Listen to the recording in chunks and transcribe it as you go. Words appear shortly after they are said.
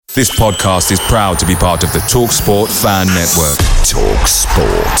This podcast is proud to be part of the TalkSport Fan Network.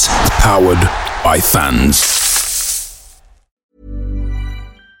 TalkSport. Powered by fans.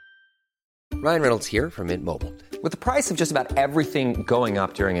 Ryan Reynolds here from Mint Mobile. With the price of just about everything going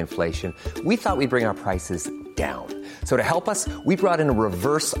up during inflation, we thought we'd bring our prices down. So to help us, we brought in a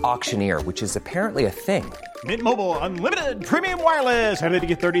reverse auctioneer, which is apparently a thing. Mint Mobile Unlimited Premium Wireless. How to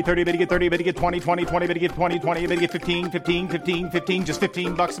get 30, 30, how to get 30, how to get 20, 20, 20, how to get 20, 20, how to get 15, 15, 15, 15, just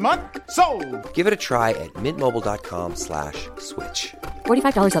 $15 a month? Sold! Give it a try at mintmobile.com/switch.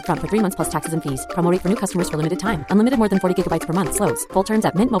 $45 up front for 3 months plus taxes and fees. Promo rate for new customers for limited time. Unlimited more than 40 gigabytes per month. Slows full terms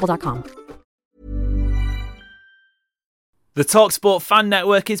at mintmobile.com. The TalkSport Fan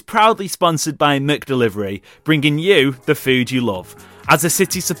Network is proudly sponsored by McDelivery, bringing you the food you love. As a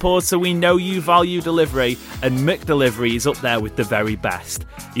City supporter, we know you value delivery, and McDelivery is up there with the very best.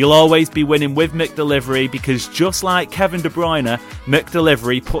 You'll always be winning with McDelivery because just like Kevin De Bruyne,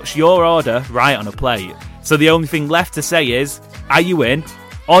 McDelivery puts your order right on a plate. So the only thing left to say is, are you in?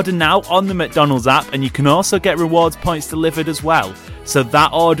 Order now on the McDonald's app, and you can also get rewards points delivered as well. So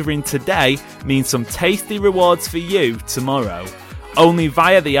that ordering today means some tasty rewards for you tomorrow. Only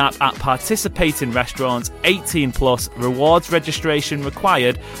via the app at participating restaurants. 18 plus, rewards registration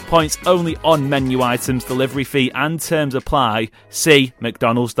required, points only on menu items, delivery fee and terms apply. See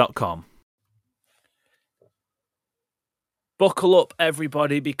mcdonalds.com. Buckle up,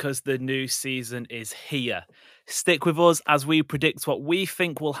 everybody, because the new season is here. Stick with us as we predict what we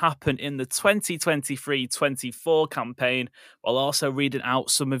think will happen in the 2023-24 campaign, while also reading out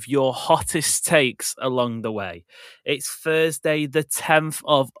some of your hottest takes along the way. It's Thursday, the 10th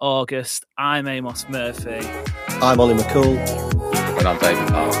of August. I'm Amos Murphy. I'm Ollie McCool. And I'm David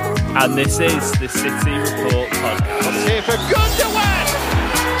Park. And this is the City Report podcast. It's here for Gundogan!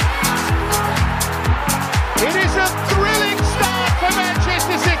 It is a thrilling start for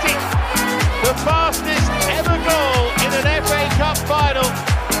Manchester City. The fastest ever goal in an FA Cup final.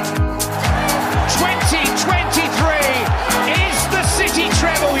 2023 is the City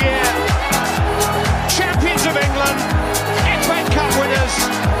treble year. Champions of England, FA Cup winners,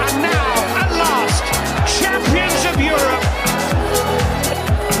 and now, at last, champions of Europe.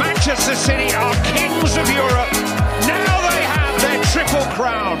 Manchester City are kings of Europe. Now they have their triple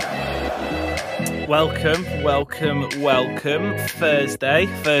crown. Welcome.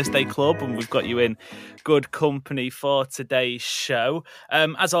 Thursday Club, and we've got you in good company for today's show.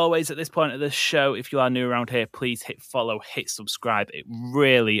 As always, at this point of the show, if you are new around here, please hit follow, hit subscribe. It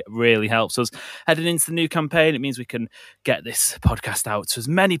really, really helps us. Heading into the new campaign, it means we can get this podcast out to as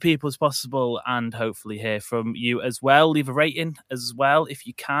many people as possible and hopefully hear from you as well. Leave a rating as well if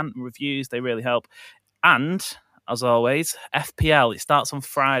you can. Reviews, they really help. And as always, FPL, it starts on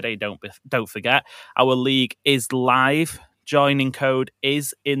Friday, don't forget. Our league is live. Joining code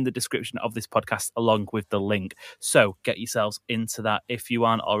is in the description of this podcast along with the link. So get yourselves into that if you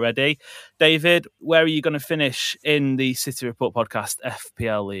aren't already. David, where are you going to finish in the City Report podcast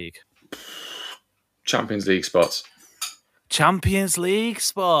FPL league? Champions League spots. Champions League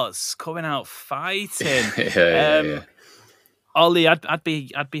spots, coming out fighting. Yeah. Ollie, I'd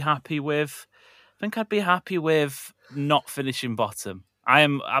be happy with. I think I'd be happy with not finishing bottom. I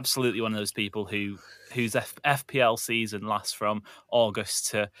am absolutely one of those people whose FPL season lasts from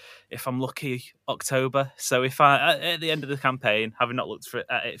August to, if I'm lucky, October. So if I, at the end of the campaign, having not looked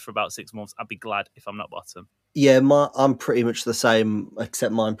at it for about 6 months, I'd be glad if I'm not bottom. Yeah, I'm pretty much the same,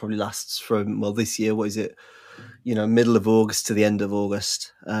 except mine probably lasts from, this year, what is it? Middle of August to the end of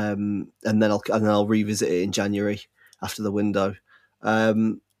August. And then I'll revisit it in January after the window.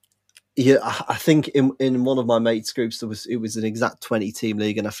 Yeah, I think in one of my mates' groups it was an exact 20-team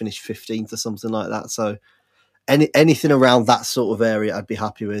league, and I finished 15th or something like that. So anything around that sort of area, I'd be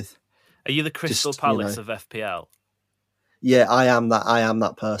happy with. Are you the Crystal Palace of FPL? Yeah, I am that. I am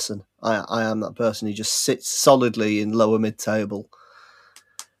that person. I am that person who just sits solidly in lower mid-table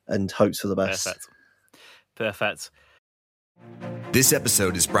and hopes for the best. Perfect. This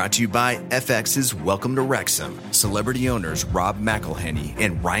episode is brought to you by FX's Welcome to Wrexham. Celebrity owners Rob McElhenney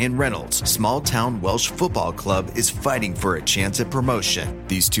and Ryan Reynolds' small-town Welsh football club is fighting for a chance at promotion.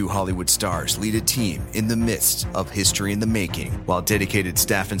 These two Hollywood stars lead a team in the midst of history in the making, while dedicated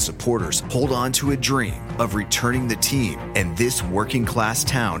staff and supporters hold on to a dream of returning the team and this working-class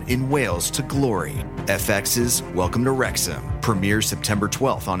town in Wales to glory. FX's Welcome to Wrexham premieres September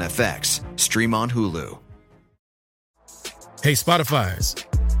 12th on FX. Stream on Hulu. Hey, Spotifyers,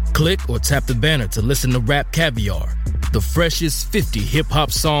 click or tap the banner to listen to Rap Caviar, the freshest 50 hip-hop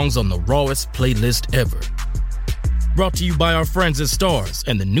songs on the rawest playlist ever. Brought to you by our friends at Stars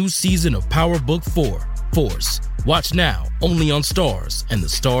and the new season of Power Book 4, Force, Watch now, only on Stars and the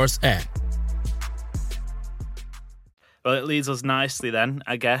Stars app. Well, it leads us nicely then,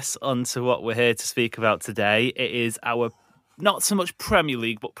 I guess, onto what we're here to speak about today. It is our not so much Premier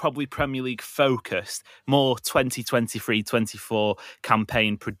League, but probably Premier League focused, more 2023-24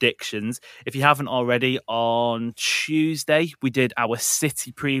 campaign predictions. If you haven't already, on Tuesday, we did our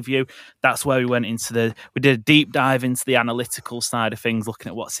City preview. That's where we did a deep dive into the analytical side of things,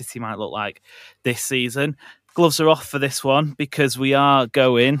 looking at what City might look like this season. Gloves are off for this one because we are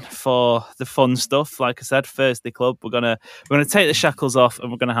going for the fun stuff. Like I said, Thursday Club. We're gonna take the shackles off and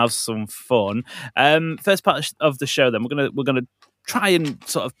we're gonna have some fun. First part of the show, then we're gonna try and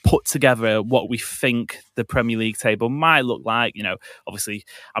sort of put together what we think the Premier League table might look like. You know, obviously,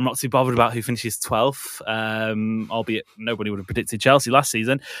 I'm not too bothered about who finishes 12th, albeit nobody would have predicted Chelsea last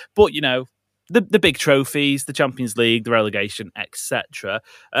season. But you know, the big trophies, the Champions League, the relegation, etc.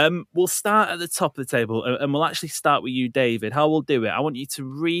 We'll start at the top of the table, and we'll actually start with you, David. How we'll do it, I want you to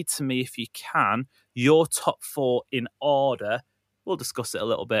read to me, if you can, your top 4 in order. We'll discuss it a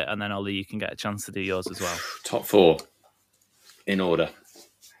little bit, and then Ollie, you can get a chance to do yours as well. Top 4 in order.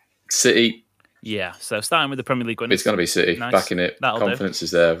 City. Yeah, so starting with the Premier League winners. It's going to be City. Nice. Backing it. That'll Confidence do.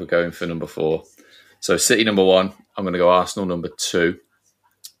 is there. We're going for number 4. So City number 1. I'm going to go Arsenal number 2.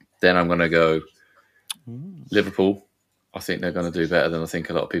 Then I'm going to go Liverpool. I think they're going to do better than I think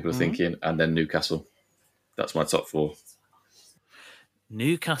a lot of people are thinking. And then Newcastle. That's my top 4.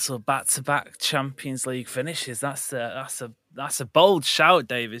 Newcastle back-to-back Champions League finishes. That's a bold shout,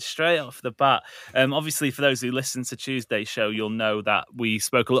 David, straight off the bat. Obviously, for those who listen to Tuesday's show, you'll know that we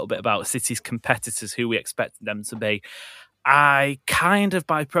spoke a little bit about City's competitors, who we expected them to be. I kind of,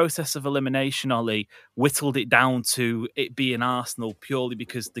 by process of elimination, Ollie, whittled it down to it being Arsenal purely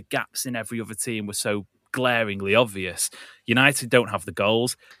because the gaps in every other team were so glaringly obvious. United don't have the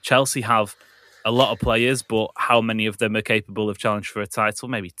goals. Chelsea have a lot of players, but how many of them are capable of challenge for a title?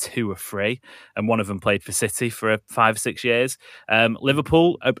 Maybe 2 or 3, and one of them played for City for 5 or 6 years.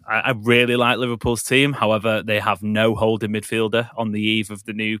 Liverpool, I really like Liverpool's team. However, they have no holding midfielder on the eve of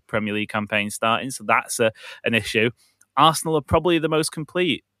the new Premier League campaign starting, so that's an issue. Arsenal are probably the most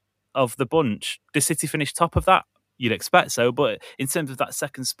complete of the bunch. Does City finish top of that? You'd expect so, but in terms of that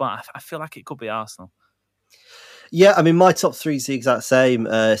second spot, I feel like it could be Arsenal. Yeah, I mean, my top 3 is the exact same.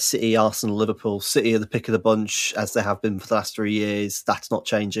 City, Arsenal, Liverpool. City are the pick of the bunch, as they have been for the last 3 years. That's not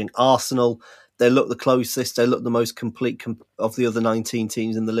changing. Arsenal, they look the closest. They look the most complete of the other 19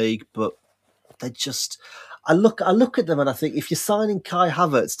 teams in the league, but they just... I look at them and I think, if you're signing Kai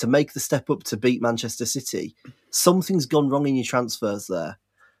Havertz to make the step up to beat Manchester City, something's gone wrong in your transfers there.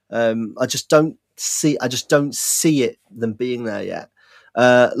 I just don't see it them being there yet.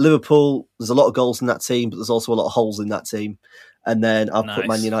 Liverpool, there's a lot of goals in that team, but there's also a lot of holes in that team. And then I've put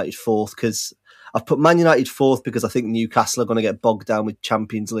Man United fourth because I think Newcastle are going to get bogged down with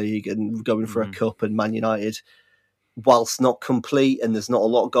Champions League and going for a cup, and Man United, whilst not complete and there's not a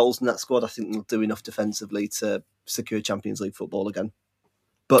lot of goals in that squad, I think they'll do enough defensively to secure Champions League football again.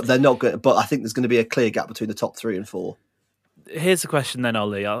 But they're not going. But I think there's going to be a clear gap between the top 3 and 4. Here's the question then,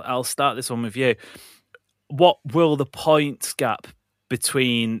 Ollie. I'll start this one with you. What will the points gap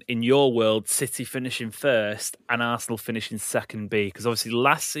between, in your world, City finishing first and Arsenal finishing second be? Because obviously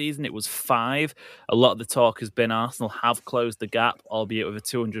last season it was 5. A lot of the talk has been Arsenal have closed the gap, albeit with a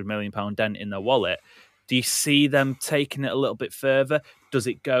 £200 million dent in their wallet. Do you see them taking it a little bit further? Does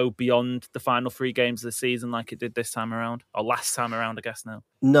it go beyond the final 3 games of the season like it did this time around? Or last time around, I guess now?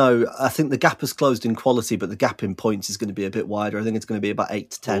 No, I think the gap has closed in quality, but the gap in points is going to be a bit wider. I think it's going to be about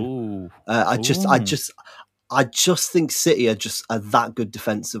 8 to 10. I just think City are that good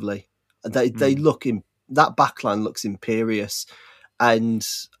defensively. They look in that backline looks imperious, and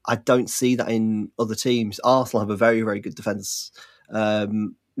I don't see that in other teams. Arsenal have a very, very good defence.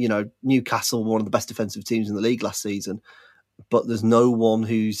 Newcastle were one of the best defensive teams in the league last season, but there's no one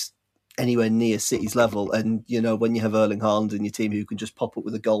who's anywhere near City's level. And, when you have Erling Haaland in your team who can just pop up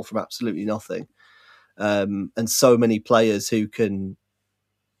with a goal from absolutely nothing, and so many players who can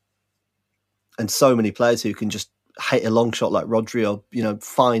just hit a long shot like Rodri, or,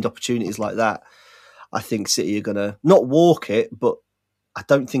 find opportunities like that, I think City are going to not walk it, but I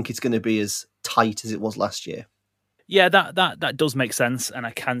don't think it's going to be as tight as it was last year. Yeah, that does make sense, and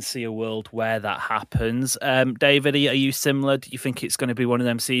I can see a world where that happens. David, are you similar? Do you think it's going to be one of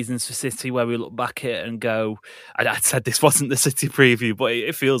them seasons for City where we look back at it and go, I said this wasn't the City preview, but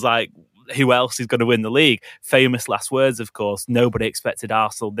it feels like who else is going to win the league? Famous last words, of course. Nobody expected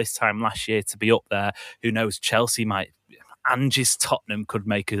Arsenal this time last year to be up there. Who knows? Chelsea might. Angie's Tottenham could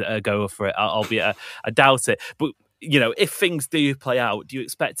make a go for it, albeit I doubt it. But if things do play out, do you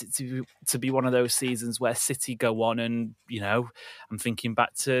expect it to be one of those seasons where City go on and, I'm thinking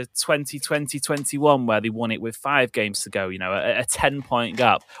back to 2020-21 where they won it with 5 games to go, a 10-point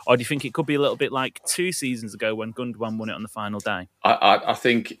gap? Or do you think it could be a little bit like 2 seasons ago when Gundogan won it on the final day? I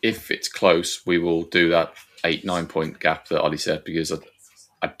think if it's close, we will do that 8-9 point gap that Ollie said, because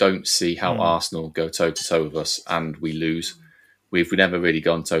I don't see how Arsenal go toe-to-toe with us and we lose. We've never really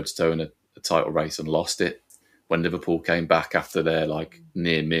gone toe-to-toe in a title race and lost it. When Liverpool came back after their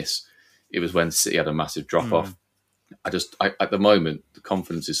near miss, it was when City had a massive drop off. I at the moment, the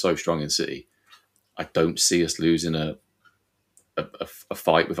confidence is so strong in City. I don't see us losing a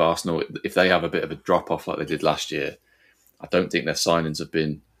fight with Arsenal. If they have a bit of a drop off like they did last year, I don't think their signings have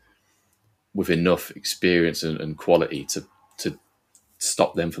been with enough experience and quality to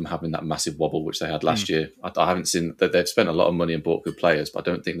stop them from having that massive wobble which they had last year. I haven't seen that. They've spent a lot of money and bought good players, but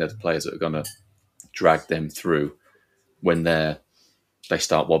I don't think they're the players that are going to drag them through when they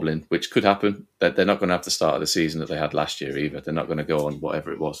start wobbling, which could happen. They're not going to have the start of the season that they had last year either. They're not going to go on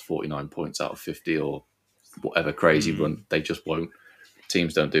whatever it was, 49 points out of 50 or whatever crazy run. They just won't.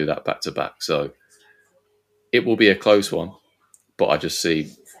 Teams don't do that back to back. So it will be a close one, but I just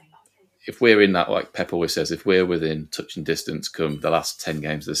see if we're in that, like Pep always says, if we're within touching distance come the last 10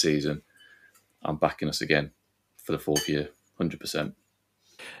 games of the season, I'm backing us again for the 4th year, 100%.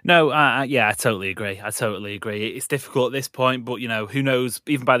 No, yeah, I totally agree. It's difficult at this point, but, who knows,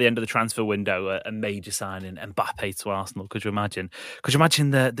 even by the end of the transfer window, a major signing, Mbappe to Arsenal. Could you imagine?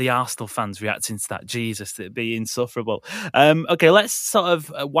 The Arsenal fans reacting to that? Jesus, it'd be insufferable. Okay, let's sort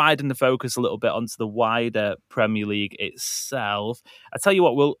of widen the focus a little bit onto the wider Premier League itself. I tell you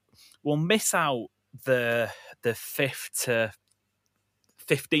what, we'll miss out the 5th to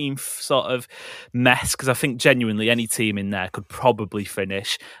 15th sort of mess, because I think genuinely any team in there could probably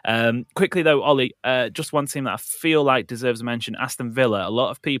finish. Quickly though, Ollie, just one team that I feel like deserves a mention, Aston Villa. A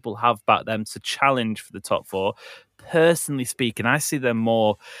lot of people have backed them to challenge for the top 4. Personally speaking, I see them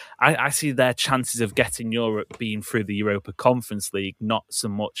more. I see their chances of getting Europe being through the Europa Conference League, not so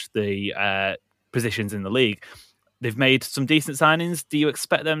much the positions in the league. They've made some decent signings. Do you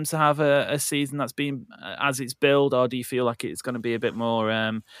expect them to have a season that's been as it's billed, or do you feel like it's going to be a bit more...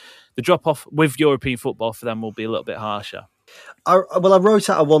 the drop-off with European football for them will be a little bit harsher? I wrote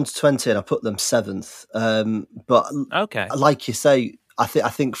out a 1 to 20 and I put them 7th. But okay, like you say, I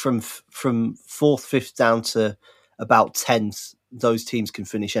think from 4th, 5th down to about 10th, those teams can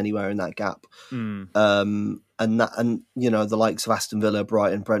finish anywhere in that gap. And the likes of Aston Villa,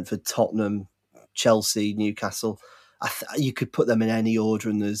 Brighton, Brentford, Tottenham, Chelsea, Newcastle, you could put them in any order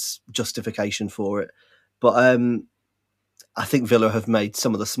and there's justification for it. But I think Villa have made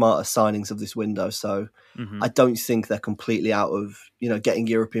some of the smartest signings of this window, so I don't think they're completely out of getting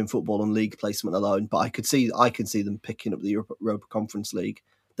European football and league placement alone. But I can see them picking up the Europa Conference League.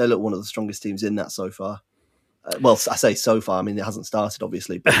 They look one of the strongest teams in that so far. Well, I say so far. I mean, it hasn't started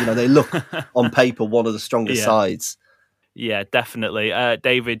obviously, but they look on paper one of the strongest sides. Yeah, definitely.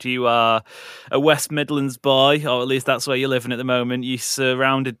 David, you are a West Midlands boy, or at least that's where you're living at the moment. You're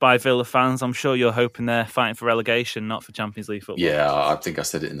surrounded by Villa fans. I'm sure you're hoping they're fighting for relegation, not for Champions League football. Yeah, I think I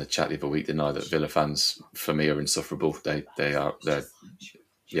said it in the chat the other week, didn't I, that Villa fans, for me, are insufferable. They're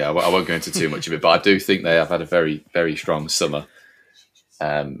I won't go into too much of it, but I do think they have had a very, very strong summer.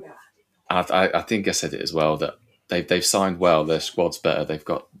 And I think I said it as well, that they've signed well. Their squad's better. They've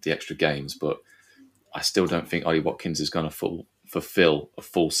got the extra games, but I still don't think Ollie Watkins is going to fulfill a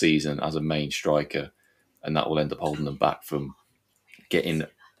full season as a main striker, and that will end up holding them back from getting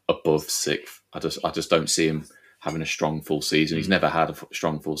above 6th. I just don't see him having a strong full season. He's never had a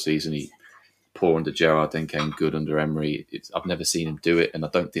strong full season. He poor under Gerrard, then came good under Emery. I've never seen him do it, and I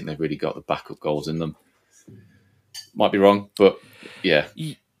don't think they've really got the backup goals in them. Might be wrong, but yeah.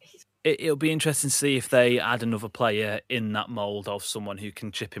 It'll be interesting to see if they add another player in that mould of someone who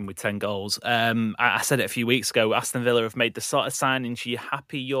can chip in with 10 goals. I said it a few weeks ago, Aston Villa have made the sort of signings you're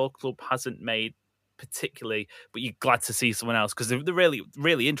happy your club hasn't made particularly, but you're glad to see someone else because they're really,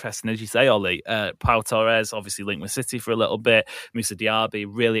 really interesting, as you say, Ollie. Pau Torres, obviously linked with City for a little bit. Moussa Diaby,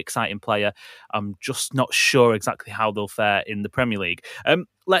 really exciting player. I'm just not sure exactly how they'll fare in the Premier League.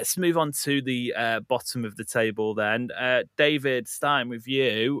 Let's move on to the bottom of the table then. David, starting with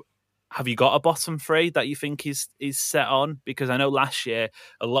you. Have you got a bottom 3 that you think is set on? Because I know last year,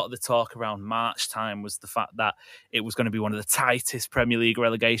 a lot of the talk around March time was the fact that it was going to be one of the tightest Premier League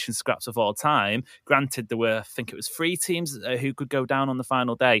relegation scraps of all time. Granted, there were, I think it was 3 teams who could go down on the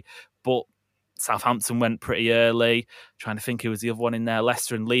final day. But Southampton went pretty early. Trying to think who was the other one in there.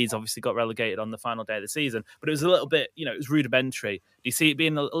 Leicester and Leeds obviously got relegated on the final day of the season. But it was a little bit, it was rudimentary. Do you see it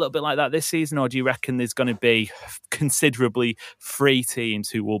being a little bit like that this season, or do you reckon there's going to be considerably free teams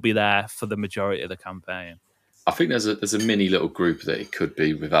who will be there for the majority of the campaign? I think there's a mini little group that it could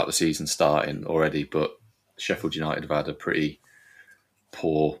be without the season starting already, but Sheffield United have had a pretty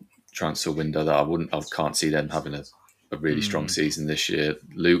poor transfer window that I can't see them having a really strong season this year.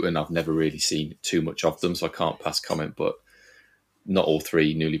 Luton, I've never really seen too much of them, so I can't pass comment, but not all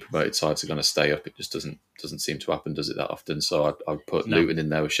three newly promoted sides are going to stay up. It just doesn't seem to happen, does it, that often? So I'd put Luton in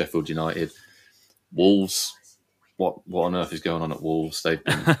there with Sheffield United. Wolves, what on earth is going on at Wolves? They've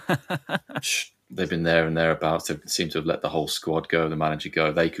been there and thereabouts. They seem to have let the whole squad go, the manager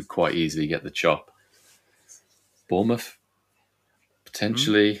go. They could quite easily get the chop. Bournemouth,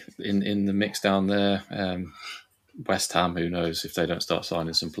 potentially in the mix down there. West Ham, who knows, if they don't start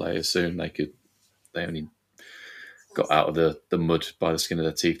signing some players soon, they only got out of the mud by the skin of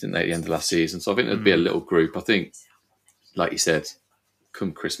their teeth, didn't they, at the end of last season? So I think there'd be a little group. I think, like you said,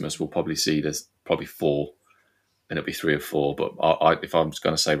 come Christmas, we'll probably see there's probably 4, and it'll be 3 or 4. But if I'm just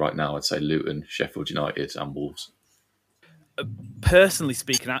going to say right now, I'd say Luton, Sheffield United and Wolves. Personally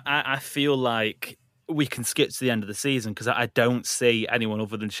speaking, I feel like we can skip to the end of the season because I don't see anyone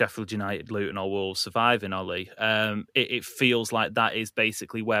other than Sheffield United, Luton or Wolves surviving, Ollie. It feels like that is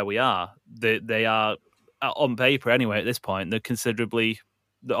basically where we are. They are, on paper anyway, at this point, they're considerably,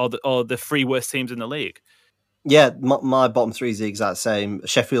 or the 3 worst teams in the league. Yeah, my bottom 3 is the exact same.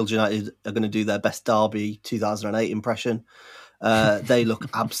 Sheffield United are going to do their best Derby 2008 impression. They look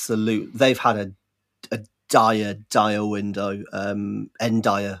absolute. They've had a dire window,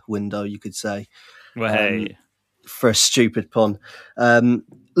 Endire window, you could say. Well, hey. For a stupid pun.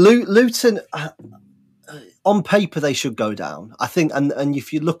 Luton, on paper, they should go down. I think, and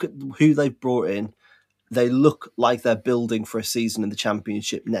if you look at who they've brought in, they look like they're building for a season in the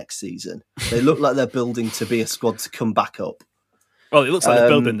Championship next season. They look like they're building to be a squad to come back up. Well, it looks like they're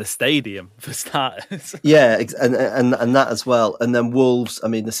building the stadium for starters. Yeah, and that as well. And then Wolves, I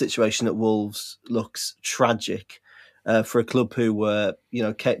mean, the situation at Wolves looks tragic. For a club who were,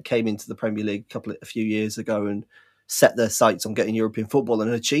 came into the Premier League a few years ago and set their sights on getting European football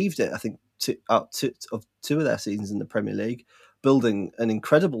and achieved it. I think 2 of their seasons in the Premier League, building an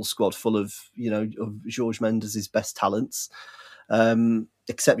incredible squad full of of Jorge Mendes' best talents,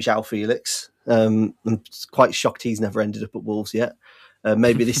 except João Felix. I'm quite shocked he's never ended up at Wolves yet.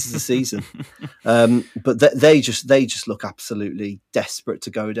 Maybe this is the season, but they just look absolutely desperate to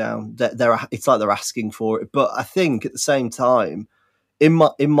go down. It's like they're asking for it. But I think at the same time, in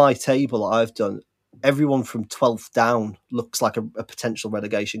my table I've done, everyone from 12th down looks like a potential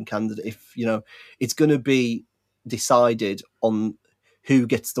relegation candidate. If it's going to be decided on who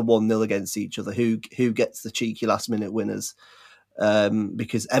gets the 1-0 against each other, who gets the cheeky last minute winners.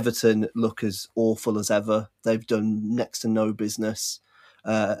 Because Everton look as awful as ever. They've done next to no business.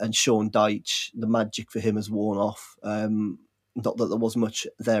 And Sean Dyche, the magic for him has worn off. Not that there was much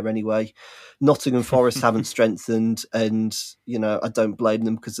there anyway. Nottingham Forest haven't strengthened, and I don't blame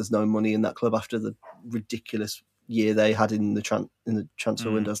them because there's no money in that club after the ridiculous year they had in the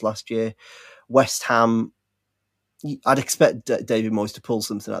transfer windows last year. West Ham, I'd expect David Moyes to pull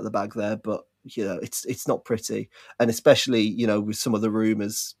something out of the bag there, but it's not pretty, and especially with some of the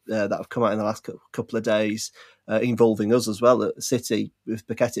rumours that have come out in the last couple of days involving us as well at City with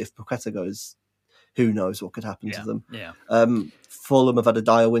Paqueta. If Paqueta goes, who knows what could happen to them? Yeah. Fulham have had a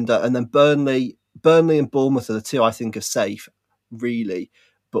dire window, and then Burnley and Bournemouth are the 2 I think are safe, really.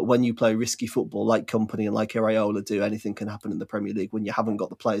 But when you play risky football like Kompany and like Iraola do, anything can happen in the Premier League when you haven't got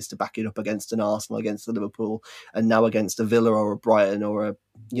the players to back it up against an Arsenal, against a Liverpool, and now against a Villa or a Brighton or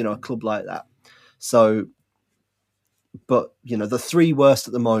a club like that. So, but the 3 worst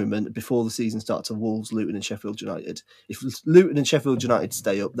at the moment before the season starts are Wolves, Luton, and Sheffield United. If Luton and Sheffield United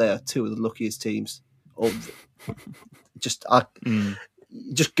stay up, they are 2 of the luckiest teams. Just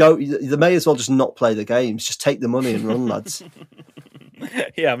go. They may as well just not play the games. Just take the money and run, lads.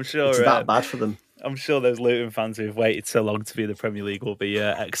 Yeah, I'm sure it's that bad for them. I'm sure those Luton fans who have waited so long to be in the Premier League will be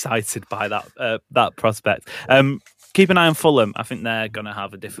excited by that prospect. Keep an eye on Fulham. I think they're going to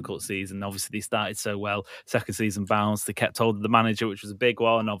have a difficult season. Obviously, they started so well. Second season bounce. They kept hold of the manager, which was a big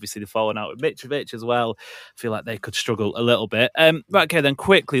one. Obviously, they've fallen out with Mitrovic as well. I feel like they could struggle a little bit. Right, okay, then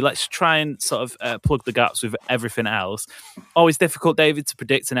quickly, let's try and sort of plug the gaps with everything else. Always difficult, David, to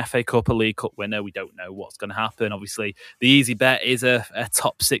predict an FA Cup, a League Cup winner. We don't know what's going to happen. Obviously, the easy bet is a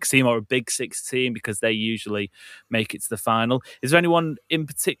top 6 team or a big 6 team because they usually make it to the final. Is there anyone in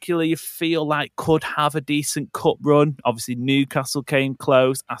particular you feel like could have a decent cup run? run. Obviously, Newcastle came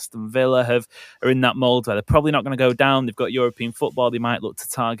close. Aston Villa are in that mould where they're probably not going to go down. They've got European football. They might look to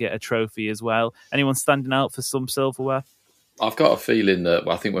target a trophy as well. Anyone standing out for some silverware? I've got a feeling that,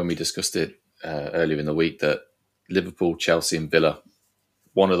 I think when we discussed it earlier in the week, that Liverpool, Chelsea and Villa,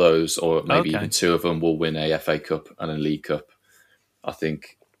 one of those, or maybe even two of them, will win a FA Cup and a League Cup. I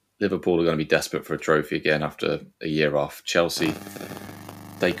think Liverpool are going to be desperate for a trophy again after a year off. Chelsea,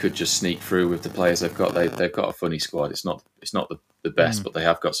 they could just sneak through with the players they've got. They've got a funny squad. It's not the best, but they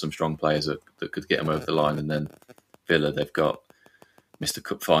have got some strong players that could get them over the line. And then Villa, they've got Mr.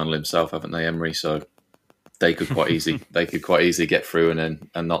 Cup final himself, haven't they, Emery? So they could quite easily get through and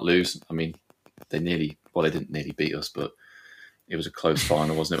not lose. I mean, they didn't nearly beat us, but it was a close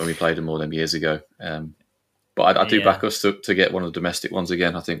final, wasn't it, when we played them all them years ago? But I do back us to get one of the domestic ones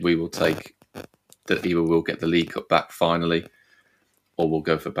again. I think we will take that. Either we'll get the League Cup back finally, or we'll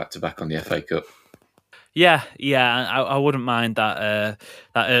go for back-to-back on the FA Cup. Yeah, I wouldn't mind that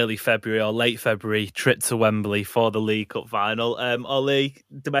early February or late February trip to Wembley for the League Cup final. Ollie,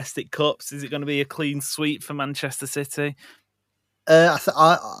 domestic cups, is it going to be a clean sweep for Manchester City?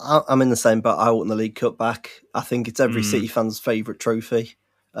 I'm in the same boat. I want the League Cup back. I think it's every City fan's favourite trophy.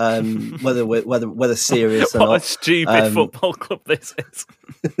 Whether serious or not. What a stupid football club this is.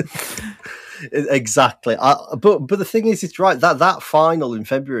 Exactly. But the thing is, it's right, that final in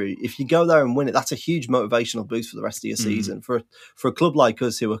February, if you go there and win it, that's a huge motivational boost for the rest of your season. For a club like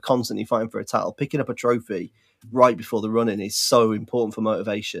us who are constantly fighting for a title, picking up a trophy right before the run-in is so important for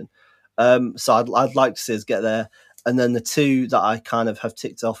motivation. So I'd like to see us get there. And then the two that I kind of have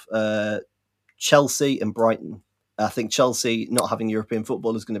ticked off, Chelsea and Brighton. I think Chelsea not having European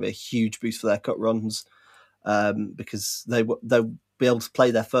football is going to be a huge boost for their cup runs, because they'll be able to play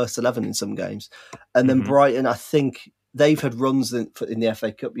their first 11 in some games. And then Brighton, I think they've had runs in the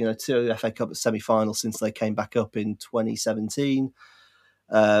FA Cup, two FA Cup semi-finals since they came back up in 2017.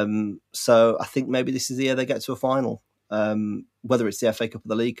 So I think maybe this is the year they get to a final. Whether it's the FA Cup or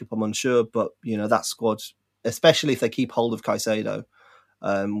the League Cup, I'm unsure. But, that squad, especially if they keep hold of Caicedo,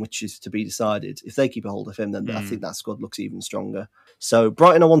 which is to be decided. If they keep a hold of him, then I think that squad looks even stronger. So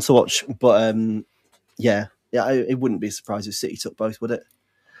Brighton I want to watch, but it wouldn't be a surprise if City took both, would it?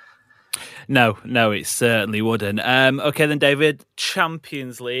 No, it certainly wouldn't. Okay then, David,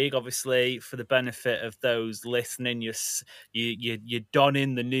 Champions League, obviously, for the benefit of those listening, you're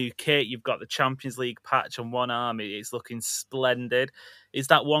donning the new kit. You've got the Champions League patch on one arm. It's looking splendid. Is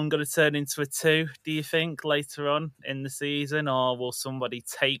that one going to turn into a two, do you think, later on in the season? Or will somebody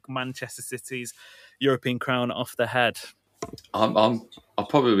take Manchester City's European crown off their head? I've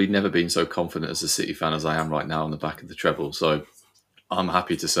probably never been so confident as a City fan as I am right now on the back of the treble. So I'm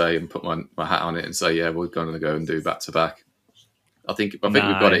happy to say and put my hat on it and say, we're going to go and do back-to-back. I think we've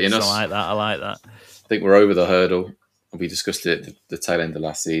got it in us. I like that. I think we're over the hurdle. We discussed it at the tail end of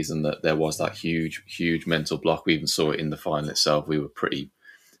last season that there was that huge, huge mental block. We even saw it in the final itself. We were pretty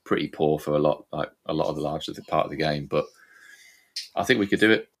poor for a lot of the larger part of the game. But I think we could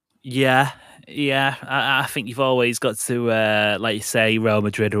do it. Yeah. I think you've always got to, like you say, Real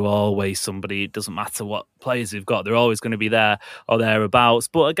Madrid are always somebody. It doesn't matter what players you've got; they're always going to be there or thereabouts.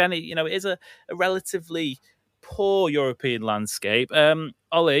 But again, it is a relatively poor European landscape.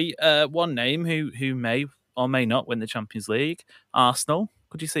 Ollie, one name who may or may not win the Champions League, Arsenal.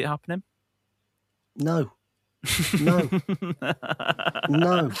 Could you see it happening? No.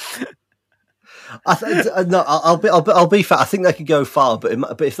 I'll be fair. I think they could go far,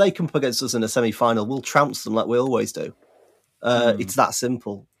 but if they come up against us in a semi-final, we'll trounce them like we always do. It's that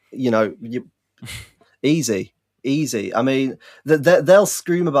simple, easy. I mean, they'll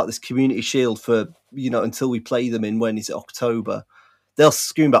scream about this Community Shield for until we play them in, when is it, October? They'll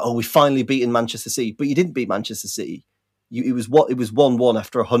scream about, we finally beaten Manchester City, but you didn't beat Manchester City. It was 1-1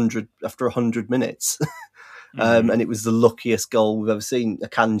 after 100 minutes, and it was the luckiest goal we've ever seen.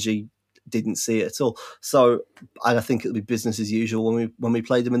 Akanji didn't see it at all. So, and I think it'll be business as usual when we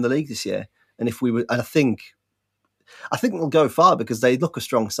play them in the league this year. And I think they'll go far because they look a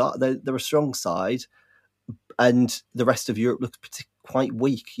strong side. They're a strong side, and the rest of Europe looks quite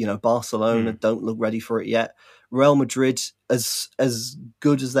weak. Barcelona don't look ready for it yet. Real Madrid, as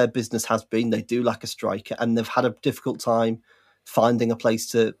good as their business has been, they do lack a striker, and they've had a difficult time finding a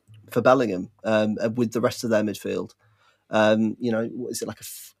place for Bellingham with the rest of their midfield. What is it, like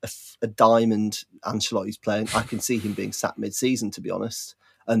a diamond Ancelotti's playing? I can see him being sat mid-season, to be honest,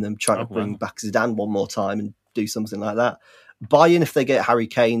 and them trying to bring back Zidane one more time and do something like that. Bayern, if they get Harry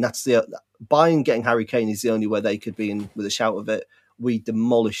Kane, Bayern getting Harry Kane is the only way they could be in with a shout of it. We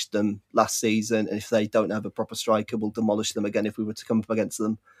demolished them last season, and if they don't have a proper striker, we'll demolish them again if we were to come up against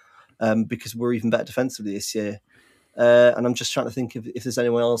them, because we're even better defensively this year. And I'm just trying to think if there's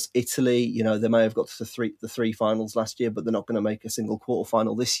anyone else. Italy, they may have got to the three finals last year, but they're not going to make a single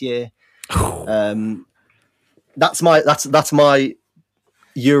quarterfinal this year. That's my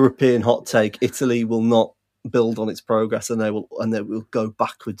European hot take. Italy will not build on its progress, and they will go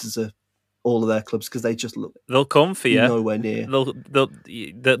backwards as all of their clubs, because they just look. They'll come for you. Nowhere near.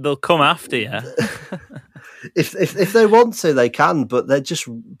 They'll come after you. If they want to, they can, but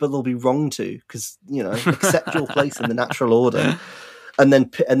they'll be wrong to, because accept your place in the natural order. And then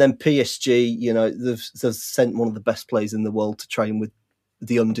PSG, they've sent one of the best players in the world to train with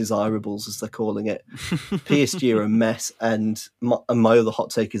the undesirables, as they're calling it. PSG are a mess, and my other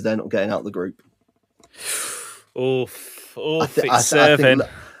hot take is they're not getting out of the group.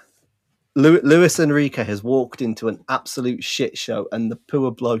 Luis Enrique has walked into an absolute shit show, and the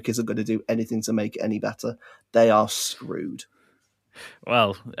poor bloke isn't going to do anything to make it any better. They are screwed.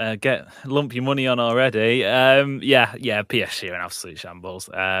 Well, lump your money on already. PSG are an absolute shambles.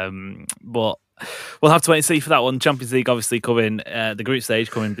 But we'll have to wait and see for that one. Champions League obviously coming, the group stage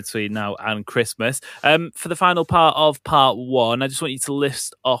coming between now and Christmas. For the final part of part one, I just want you to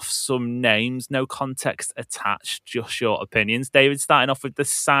list off some names, no context attached, just your opinions. David, starting off with the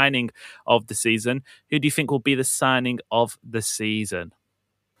signing of the season. Who do you think will be the signing of the season?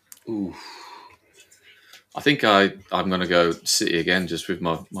 Ooh. I think I'm going to go City again, just with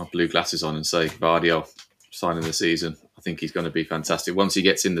my blue glasses on, and say Gvardiol signing the season. I think he's going to be fantastic. Once he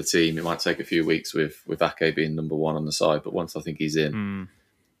gets in the team, it might take a few weeks with Ake being number one on the side, but once I think he's in,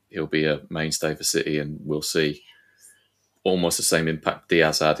 he'll be a mainstay for City, and we'll see almost the same impact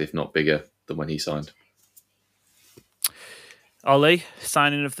Diaz had, if not bigger, than when he signed. Ollie,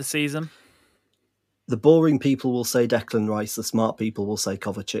 signing of the season? The boring people will say Declan Rice, the smart people will say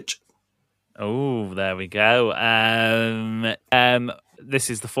Kovacic. Oh, there we go. This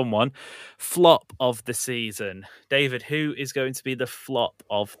is the fun one. Flop of the season. David, who is going to be the flop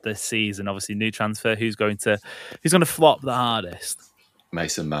of the season? Obviously, new transfer. Who's going to flop the hardest?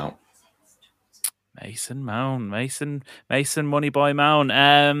 Mason Mount. Mason Money Boy Mount.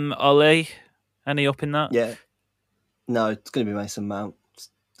 Ollie, any up in that? Yeah. No, it's going to be Mason Mount. It's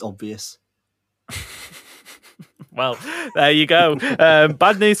obvious. Well, there you go.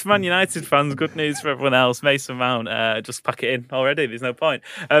 Bad news for Man United fans, good news for everyone else. Mason Mount, just pack it in already. There's no point.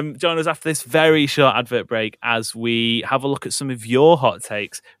 Join us after this very short advert break as we have a look at some of your hot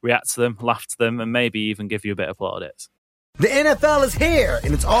takes, react to them, laugh to them, and maybe even give you a bit of plaudits. The NFL is here,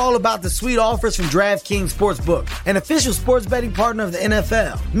 and it's all about the sweet offers from DraftKings Sportsbook, an official sports betting partner of the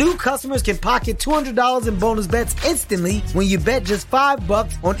NFL. New customers can pocket $200 in bonus bets instantly when you bet just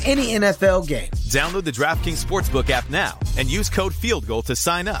 $5 on any NFL game. Download the DraftKings Sportsbook app now and use code FIELDGOAL to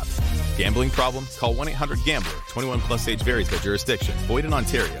sign up. Gambling problem? Call 1-800-GAMBLER. 21 plus age varies by jurisdiction. Void in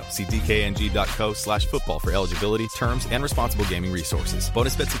Ontario. See dkng.co/football for eligibility, terms, and responsible gaming resources.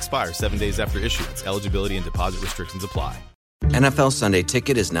 Bonus bets expire 7 days after issuance. Eligibility and deposit restrictions apply. NFL Sunday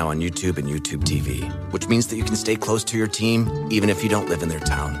Ticket is now on YouTube and YouTube TV, which means that you can stay close to your team even if you don't live in their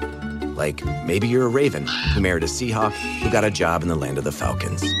town. Like, maybe you're a Raven who married a Seahawk who got a job in the land of the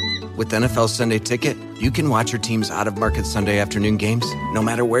Falcons. With NFL Sunday Ticket, you can watch your team's out-of-market Sunday afternoon games no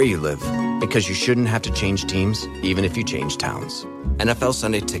matter where you live, because you shouldn't have to change teams even if you change towns. NFL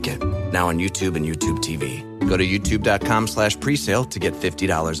Sunday Ticket, now on YouTube and YouTube TV. Go to youtube.com/presale to get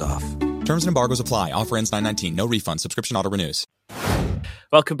 $50 off. Terms and embargoes apply. Offer ends 9/19. No refund. Subscription auto renews.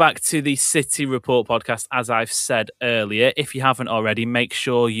 Welcome back to the City Report podcast. As I've said earlier, if you haven't already, make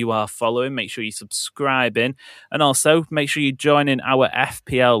sure you are following, make sure you're subscribing, and also make sure you join in our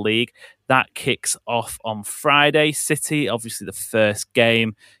FPL League. That kicks off on Friday. City, obviously the first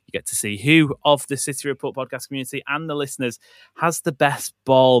game. You get to see who of the City Report podcast community and the listeners has the best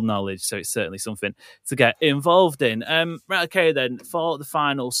ball knowledge. So it's certainly something to get involved in. Right, okay then, for the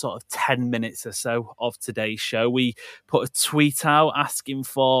final sort of 10 minutes or so of today's show, we put a tweet out asking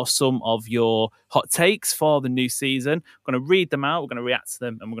for some of your hot takes for the new season. We're going to read them out, we're going to react to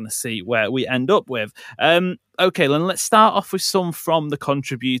them, and we're going to see where we end up with. Okay, then let's start off with some from the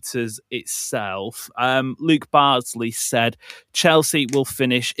contributors itself. Luke Bardsley said Chelsea will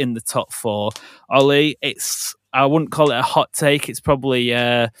finish in the top four. Ollie, I wouldn't call it a hot take. It's probably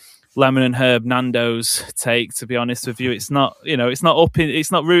Lemon and Herb Nando's take, to be honest with you. It's not, it's not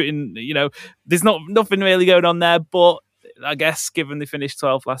rooting, there's nothing really going on there, but I guess given they finished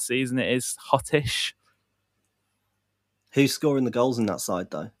 12th last season, it is hottish. Who's scoring the goals in that side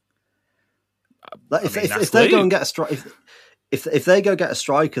though? If they go and get a striker, if they go get a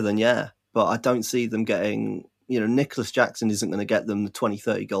striker, then yeah. But I don't see them getting. Nicholas Jackson isn't going to get them the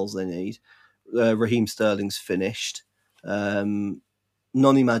 20-30 goals they need. Raheem Sterling's finished.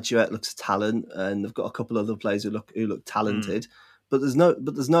 Noni Madueke looks a talent, and they've got a couple other players who look talented. But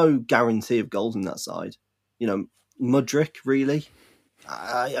there's no guarantee of goals in that side. You know, Mudryk, really.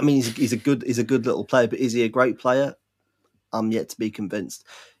 I mean, he's a good little player, but is he a great player? I'm yet to be convinced.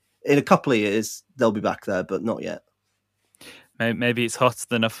 In a couple of years, they'll be back there, but not yet. Maybe it's hotter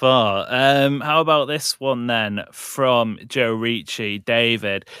than afar. How about this one then from Joe Ricci,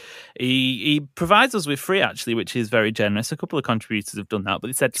 David? He provides us with 3 actually, which is very generous. A couple of contributors have done that, but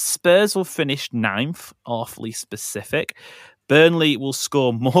he said Spurs will finish 9th, awfully specific. Burnley will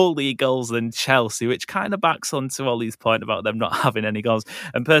score more league goals than Chelsea, which kind of backs onto Ollie's point about them not having any goals.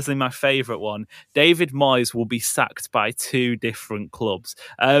 And personally, my favourite one, David Moyes will be sacked by 2 different clubs.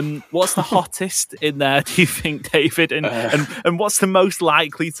 What's the hottest in there, do you think, David? And what's the most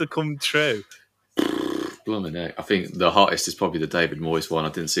likely to come true? Blimey, no. I think the hottest is probably the David Moyes one. I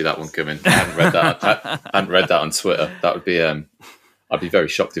didn't see that one coming. I hadn't read that on Twitter. That would be. I'd be very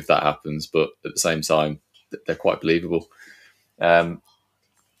shocked if that happens, but at the same time, they're quite believable.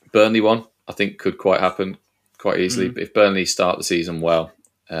 Burnley one, I think, could quite happen quite easily. But if Burnley start the season well,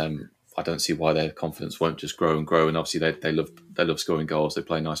 I don't see why their confidence won't just grow and grow. And obviously, they love scoring goals. They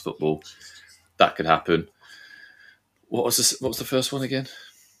play nice football. That could happen. What was the first one again?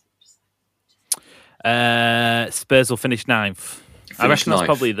 Spurs will finish 9th. I reckon that's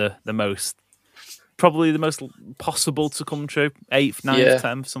probably the most possible to come true. 8th, 9th,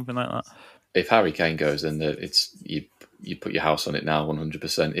 10th, something like that. If Harry Kane goes, then you put your house on it now,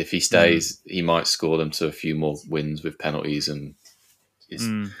 100%. If he stays, he might score them to a few more wins with penalties and is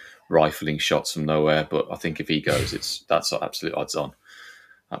rifling shots from nowhere. But I think if he goes, that's absolute odds on.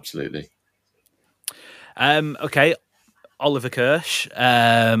 Absolutely. Okay. Oliver Kirsch,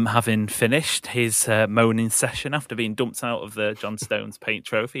 having finished his moaning session after being dumped out of the John Stones Paint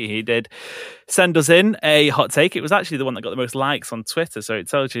Trophy, he did send us in a hot take. It was actually the one that got the most likes on Twitter, so it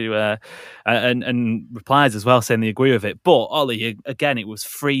tells you, and replies as well, saying they agree with it. But, Ollie, again, it was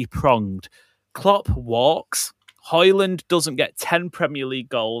three-pronged. Klopp walks, Højlund doesn't get 10 Premier League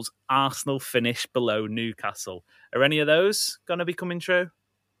goals, Arsenal finish below Newcastle. Are any of those going to be coming true?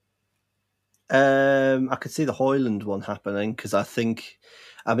 I could see the Højlund one happening because I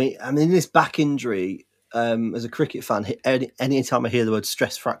mean, this back injury, as a cricket fan, any time I hear the word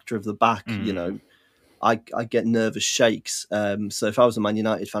stress fracture of the back, you know, I get nervous shakes. So if I was a Man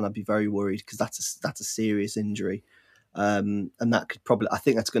United fan, I'd be very worried because that's a serious injury, and that could I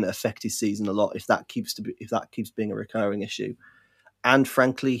think that's going to affect his season a lot if that keeps being a recurring issue. And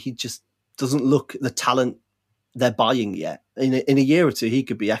frankly, he just doesn't look the talent they're buying yet. In a year or two, he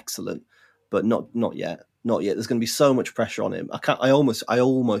could be excellent. But not yet. Not yet. There's going to be so much pressure on him. I almost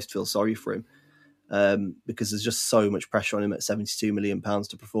feel sorry for him because there's just so much pressure on him at £72 million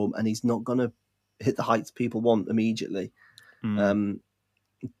to perform, and he's not going to hit the heights people want immediately.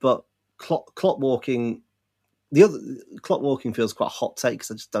 But Klopp walking feels quite a hot take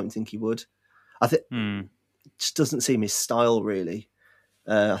because I just don't think he would. I think it just doesn't seem his style really.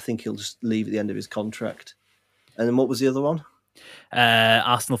 I think he'll just leave at the end of his contract. And then what was the other one?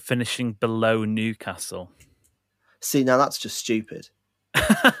 Arsenal finishing below Newcastle. See, now that's just stupid.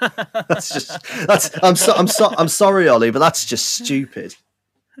 I'm sorry, Ollie, but that's just stupid.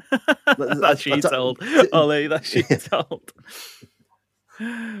 That's you told, Ollie. That's you told.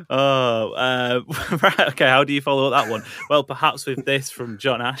 Oh, right. Okay. How do you follow up that one? Well, perhaps with this from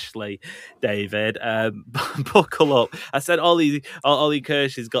John Ashley, David. Buckle up. I said Ollie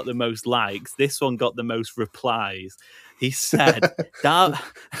Kirsch has got the most likes. This one got the most replies. He said, I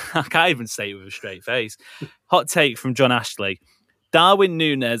can't even say it with a straight face. Hot take from John Ashley. Darwin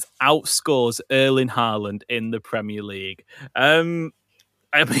Núñez outscores Erling Haaland in the Premier League. I mean,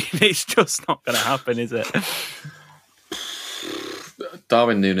 it's just not going to happen, is it?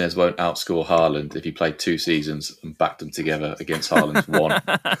 Darwin Núñez won't outscore Haaland if he played 2 seasons and backed them together against Haaland's 1.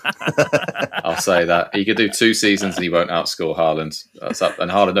 I'll say that. He could do 2 seasons and he won't outsoutscore Haaland. And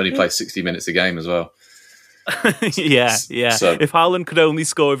Haaland only plays 60 minutes a game as well. yeah. So, if Haaland could only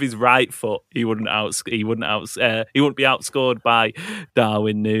score with his right foot, he wouldn't be outscored by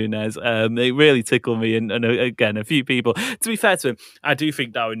Darwin Núñez. It really tickled me, and again, a few people. To be fair to him, I do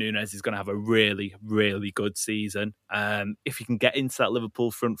think Darwin Núñez is going to have a really, really good season. If he can get into that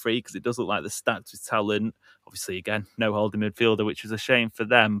Liverpool front three, because it does look like they're stacked with talent. Obviously, again, no holding midfielder, which was a shame for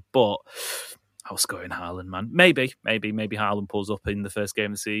them, but outscoring Haaland, man. Maybe Haaland pulls up in the first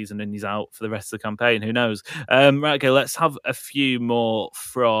game of the season and he's out for the rest of the campaign. Who knows? Right, okay, let's have a few more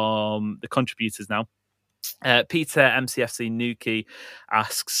from the contributors now. Peter MCFC Nuki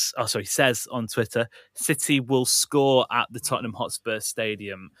says on Twitter, City will score at the Tottenham Hotspur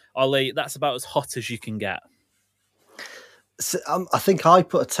Stadium. Ollie, that's about as hot as you can get. So, I think I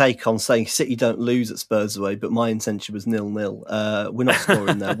put a take on saying City don't lose at Spurs away, but my intention was 0-0. We're not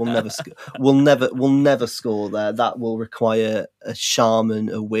scoring there. We'll never score there. That will require a shaman,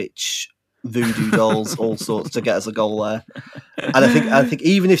 a witch, voodoo dolls, all sorts to get us a goal there. And I think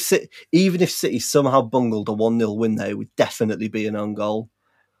even if City somehow bungled a 1-0 win there, it would definitely be an own goal.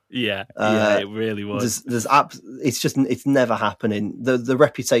 Yeah, it really was. It's never happening. The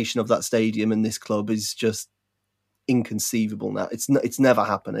reputation of that stadium and this club is just inconceivable now. It's never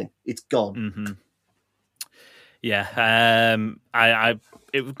happening. It's gone. Mm-hmm. Yeah,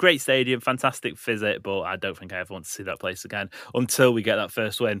 it was a great stadium, fantastic visit, but I don't think I ever want to see that place again until we get that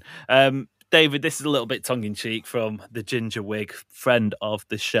first win. David, this is a little bit tongue-in-cheek from the Ginger Wig, friend of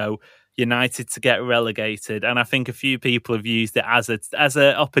the show. United to get relegated, and I think a few people have used it as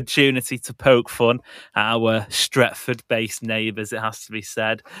an opportunity to poke fun at our Stretford-based neighbours, it has to be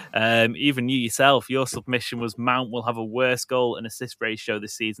said. Even you yourself, your submission was Mount will have a worse goal and assist ratio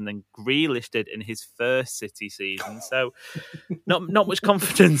this season than Grealish did in his first City season. So not much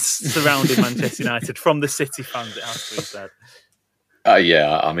confidence surrounding Manchester United from the City fans, it has to be said.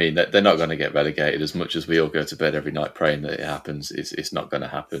 Yeah, I mean, they're not going to get relegated. As much as we all go to bed every night praying that it happens, it's not going to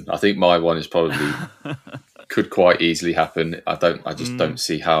happen. I think my one is probably could quite easily happen. I just don't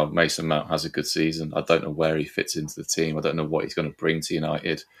see how Mason Mount has a good season. I don't know where he fits into the team. I don't know what he's going to bring to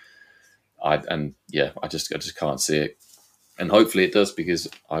United. I just can't see it. And hopefully it does, because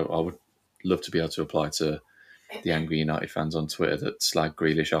I would love to be able to reply to the angry United fans on Twitter that slag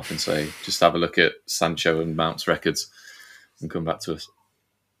Grealish off and say, just have a look at Sancho and Mount's records and come back to us.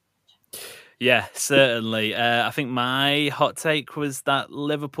 Yeah, certainly. I think my hot take was that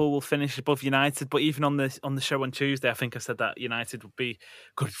Liverpool will finish above United, but even on the show on Tuesday, I think I said that United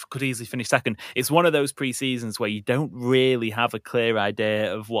could easily finish second. It's one of those pre-seasons where you don't really have a clear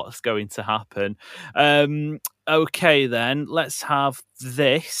idea of what's going to happen. Okay, then let's have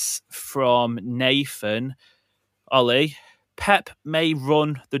this from Nathan. Ollie, Pep may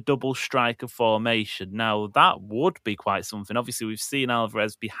run the double striker formation. Now, that would be quite something. Obviously, we've seen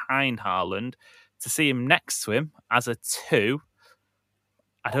Alvarez behind Haaland. To see him next to him as a 2,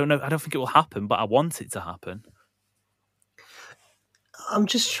 I don't know. I don't think it will happen, but I want it to happen. I'm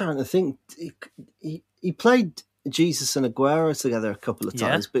just trying to think. He played Jesus and Aguero together a couple of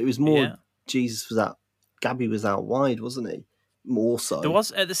times, but it was more Jesus was out. Gabby was out wide, wasn't he? More so. There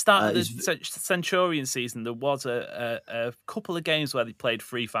was at the start of the Centurion season, there was a couple of games where they played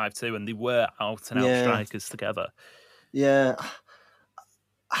 3-5-2 and they were out and out strikers together. Yeah,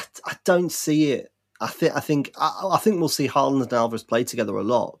 I don't see it. I think we'll see Haaland and Alvarez play together a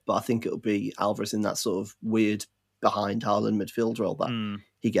lot, but I think it'll be Alvarez in that sort of weird behind Haaland midfield role that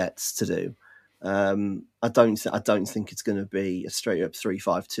he gets to do. I don't think it's going to be a straight up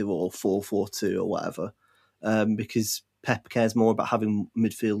 3-5-2 or 4-4-2 or whatever, because Pep cares more about having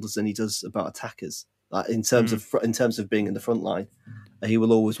midfielders than he does about attackers. In terms of being in the front line, he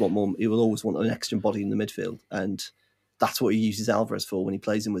will always want more. He will always want an extra body in the midfield, and that's what he uses Alvarez for when he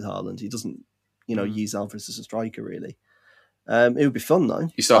plays him with Haaland. He doesn't, use Alvarez as a striker really. It would be fun though.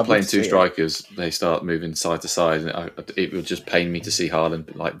 You start playing two strikers, they start moving side to side, and it would just pain me to see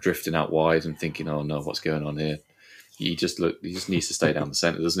Haaland like drifting out wide and thinking, "Oh no, what's going on here?" He just needs to stay down the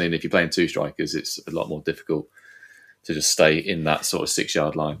centre, doesn't he? And if you're playing two strikers, it's a lot more difficult to just stay in that sort of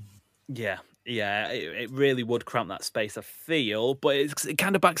 6-yard line. Yeah, it really would cramp that space, I feel. But it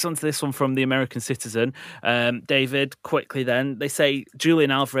kind of backs onto this one from the American Citizen. David, quickly then, they say Julian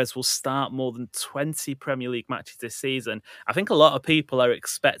Alvarez will start more than 20 Premier League matches this season. I think a lot of people are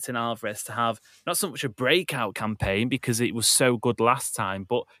expecting Alvarez to have not so much a breakout campaign because it was so good last time,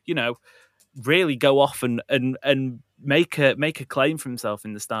 but, really go off and make a claim for himself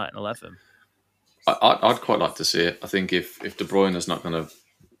in the starting 11. I'd quite like to see it. I think if De Bruyne is not going to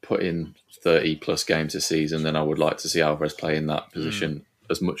put in 30 plus games this season, then I would like to see Alvarez play in that position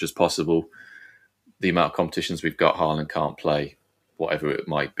as much as possible. The amount of competitions we've got, Haaland can't play, whatever it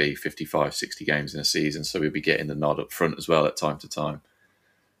might be, 55, 60 games in a season. So we'll be getting the nod up front as well at time to time.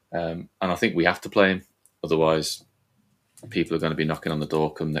 And I think we have to play him. Otherwise, people are going to be knocking on the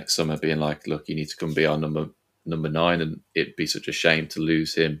door come next summer being like, look, you need to come be our number 9. And it'd be such a shame to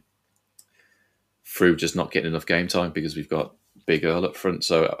lose him through just not getting enough game time because we've got Big Earl up front.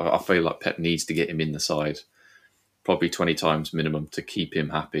 So I feel like Pep needs to get him in the side probably 20 times minimum to keep him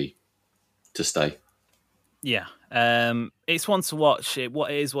happy to stay. Yeah, it's one to watch. It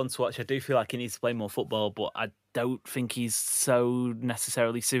is one to watch. I do feel like he needs to play more football, but I don't think he's so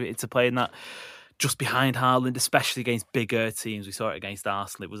necessarily suited to playing that just behind Haaland, especially against bigger teams. We saw it against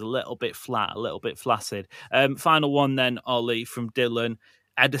Arsenal. It was a little bit flat, a little bit flaccid. Final one then, Ollie, from Dylan.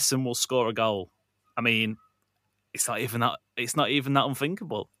 Ederson will score a goal. I mean, it's not even that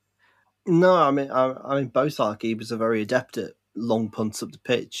unthinkable. No, I mean, both our keepers are very adept at long punts up the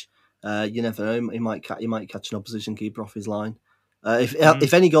pitch. You never know; he might catch an opposition keeper off his line.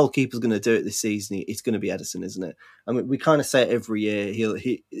 If any goalkeeper's going to do it this season, it's going to be Ederson, isn't it? I mean, we kind of say it every year.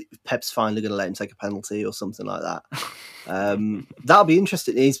 Pep's finally going to let him take a penalty or something like that. That'll be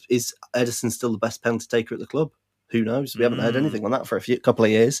interesting. Is Ederson still the best penalty taker at the club? Who knows? We haven't heard anything on that for a couple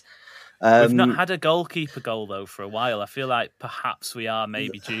of years. We've not had a goalkeeper goal though for a while. I feel like perhaps we are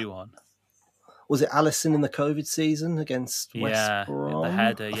maybe due one. Was it Alisson in the COVID season against West Brom? The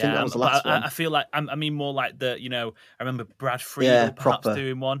header, I think that was the last one. I feel like, I mean more like I remember Brad Friedel perhaps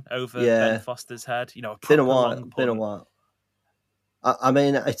doing one over Ben Foster's head. A proper long punt. Been a while. I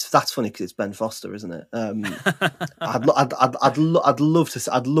mean, that's funny because it's Ben Foster, isn't it? I'd love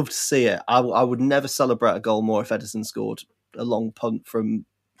to see it. I would never celebrate a goal more if Ederson scored a long punt from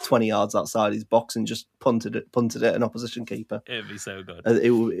 20 yards outside his box and just punted it at an opposition keeper. It'd be so good.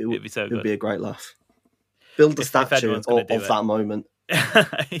 It would be a great laugh. Build a statue of that moment.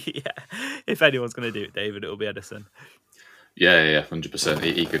 Yeah, if anyone's going to do it, David, it'll be Ederson. Yeah, 100%.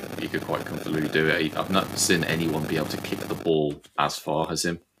 He could quite comfortably do it. I've not seen anyone be able to kick the ball as far as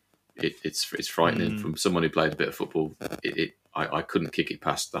him. It's frightening from someone who played a bit of football. I couldn't kick it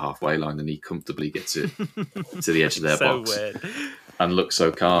past the halfway line, and he comfortably gets it to the edge of their box. Weird. And looks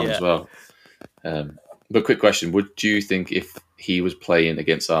so calm as well. But quick question: would you think if he was playing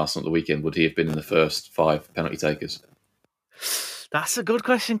against Arsenal at the weekend, would he have been in the first 5 penalty takers? That's a good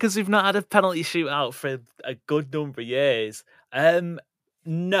question because we've not had a penalty shootout for a good number of years.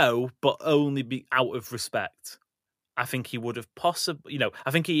 No, but only out of respect. I think he would have possibly, I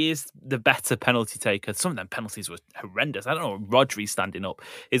think he is the better penalty taker. Some of them penalties were horrendous. I don't know, Rodri standing up.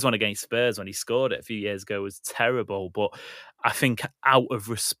 His one against Spurs when he scored it a few years ago was terrible. But I think out of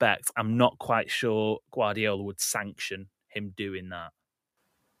respect, I'm not quite sure Guardiola would sanction him doing that.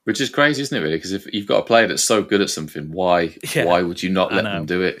 Which is crazy, isn't it, really? Because if you've got a player that's so good at something, why would you not let them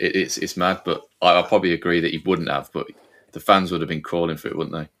do it? It's mad, but I probably agree that he wouldn't have, but the fans would have been crawling for it,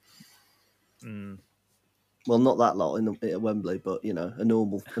 wouldn't they? Mm. Well, not that lot at Wembley, but a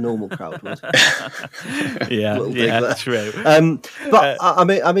normal crowd would. yeah, true. But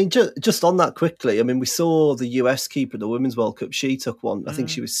I mean, just on that quickly. I mean, we saw the US keeper, the Women's World Cup. She took one. I think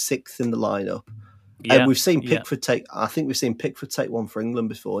she was 6th in the lineup. Yeah, and we've seen Pickford take. I think we've seen Pickford take one for England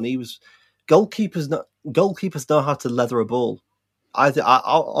before, and he was goalkeepers know how to leather a ball. I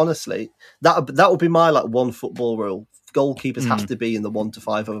honestly that would be my one football rule. Goalkeepers have to be in the 1 to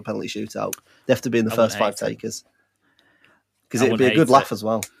 5 of a penalty shootout. They have to be in the first 5 takers because it'd be a good laugh as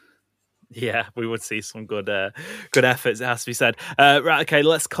well. Yeah, we would see some good efforts, it has to be said. Right, okay,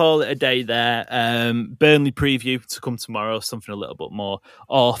 let's call it a day there. Burnley preview to come tomorrow, something a little bit more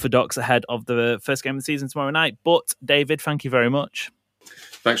orthodox ahead of the first game of the season tomorrow night. But, David, thank you very much.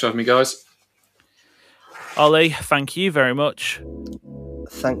 Thanks for having me, guys. Ollie, thank you very much.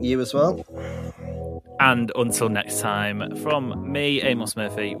 Thank you as well. And until next time, from me, Amos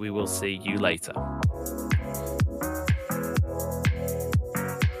Murphy, we will see you later.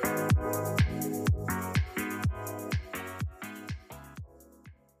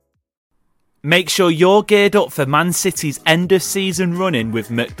 Make sure you're geared up for Man City's end-of-season run-in with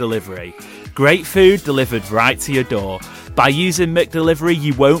McDelivery. Great food delivered right to your door. By using McDelivery,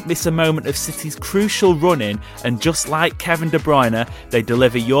 you won't miss a moment of City's crucial run-in, and just like Kevin De Bruyne, they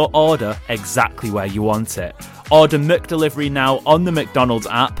deliver your order exactly where you want it. Order McDelivery now on the McDonald's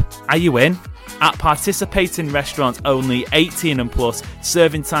app. Are you in? At participating restaurants only, 18 and plus,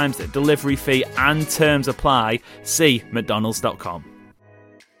 serving times, delivery fee and terms apply. See mcdonalds.com.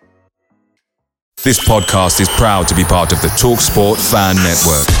 This podcast is proud to be part of the TalkSport Fan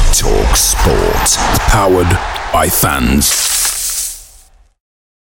Network. TalkSport. Powered by fans.